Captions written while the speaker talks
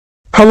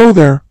Hello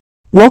there.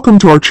 Welcome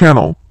to our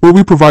channel, where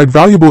we provide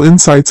valuable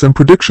insights and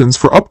predictions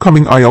for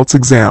upcoming Ielts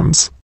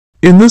exams.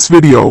 In this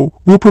video,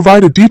 we'll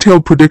provide a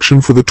detailed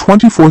prediction for the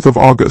 24th of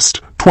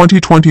August,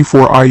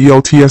 2024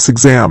 Ielts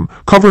exam,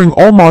 covering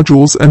all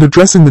modules and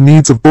addressing the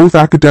needs of both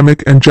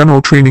academic and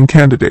general training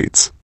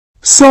candidates.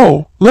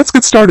 So, let's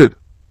get started.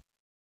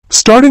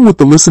 Starting with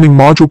the listening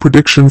module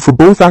prediction for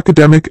both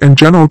academic and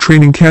general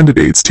training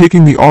candidates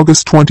taking the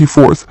August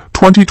 24th,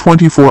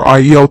 2024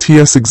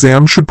 Ielts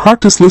exam should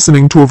practice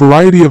listening to a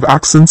variety of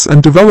accents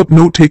and develop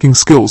note-taking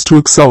skills to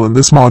excel in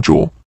this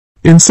module.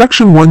 In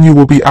Section 1 you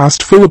will be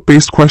asked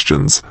fill-up-based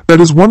questions, that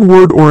is one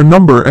word or a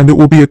number, and it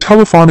will be a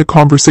telephonic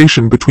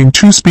conversation between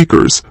two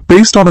speakers,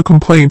 based on a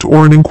complaint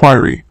or an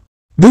inquiry.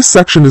 This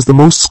section is the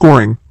most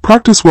scoring.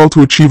 Practice well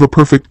to achieve a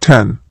perfect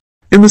 10.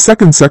 In the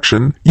second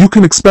section, you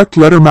can expect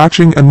letter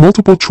matching and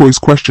multiple choice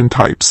question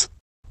types.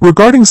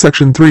 Regarding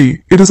Section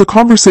 3, it is a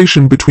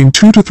conversation between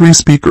 2 to 3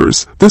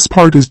 speakers. This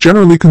part is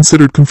generally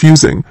considered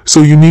confusing,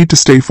 so you need to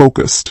stay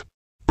focused.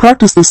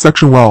 Practice this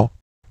section well.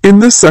 In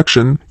this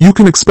section, you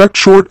can expect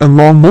short and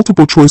long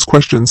multiple choice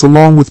questions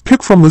along with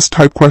pick from list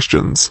type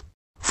questions.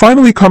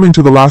 Finally, coming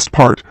to the last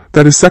part,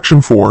 that is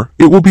Section 4,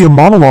 it will be a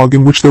monologue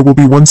in which there will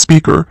be one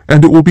speaker,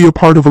 and it will be a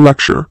part of a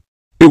lecture.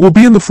 It will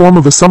be in the form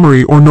of a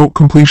summary or note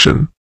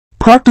completion.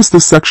 Practice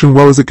this section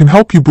well as it can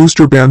help you boost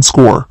your band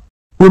score.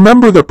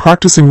 Remember that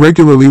practicing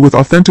regularly with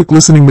authentic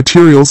listening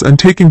materials and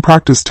taking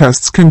practice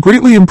tests can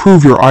greatly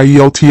improve your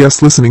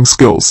Ielts listening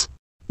skills.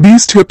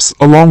 These tips,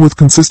 along with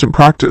consistent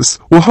practice,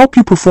 will help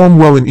you perform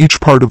well in each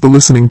part of the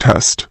listening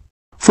test.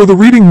 For the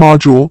reading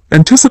module,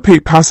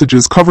 anticipate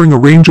passages covering a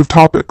range of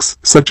topics,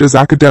 such as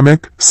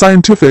academic,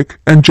 scientific,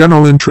 and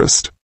general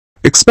interest.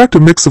 Expect a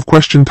mix of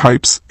question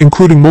types,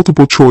 including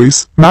multiple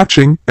choice,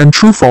 matching, and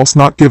true-false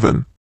not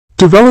given.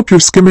 Develop your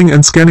skimming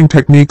and scanning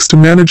techniques to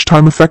manage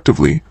time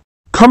effectively.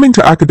 Coming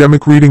to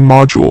academic reading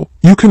module,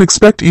 you can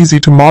expect easy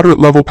to moderate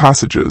level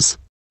passages.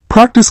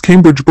 Practice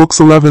Cambridge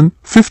Books 11,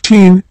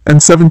 15,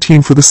 and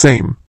 17 for the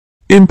same.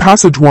 In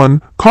Passage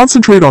 1,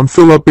 concentrate on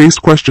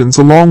fill-up-based questions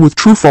along with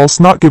true-false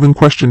not given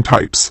question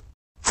types.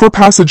 For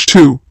Passage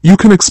 2, you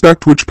can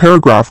expect which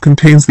paragraph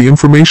contains the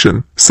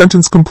information,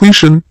 sentence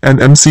completion, and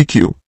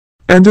MCQ.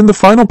 And in the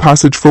final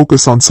passage,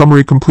 focus on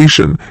summary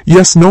completion,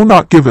 yes, no,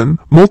 not given,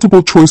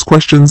 multiple choice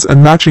questions,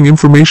 and matching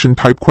information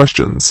type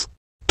questions.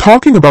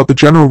 Talking about the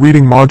general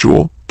reading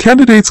module,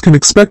 candidates can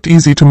expect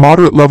easy to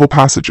moderate level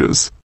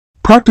passages.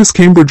 Practice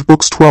Cambridge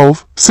Books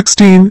 12,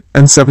 16,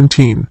 and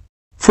 17.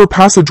 For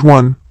Passage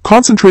 1,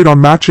 concentrate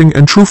on matching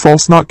and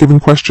true-false not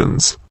given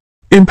questions.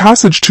 In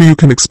Passage 2 you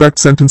can expect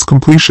sentence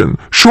completion,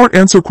 short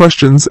answer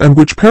questions, and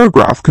which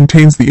paragraph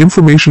contains the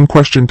information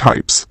question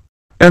types.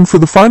 And for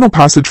the final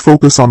passage,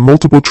 focus on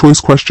multiple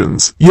choice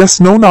questions, yes,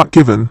 no, not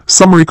given,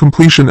 summary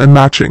completion, and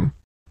matching.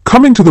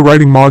 Coming to the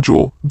writing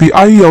module, the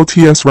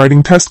Ielts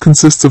writing test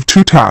consists of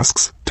 2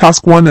 tasks,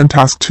 Task 1 and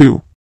Task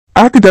 2.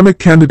 Academic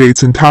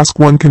candidates in Task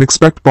 1 can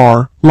expect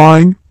bar,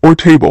 line, or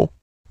table.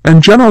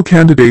 And general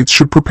candidates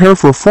should prepare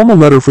for a formal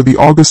letter for the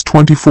August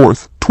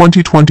 24th,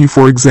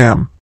 2024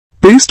 exam.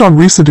 Based on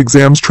recent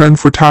exams trend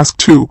for Task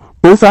 2,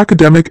 both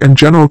academic and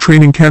general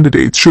training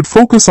candidates should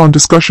focus on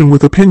discussion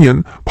with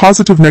opinion,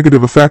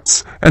 positive-negative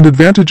effects, and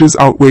advantages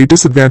outweigh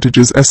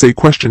disadvantages essay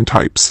question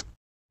types.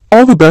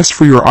 All the best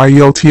for your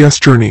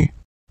Ielts journey.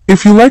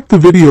 If you liked the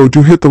video,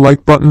 do hit the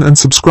like button and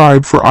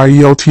subscribe for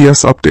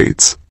Ielts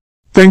updates.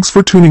 Thanks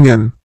for tuning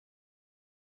in.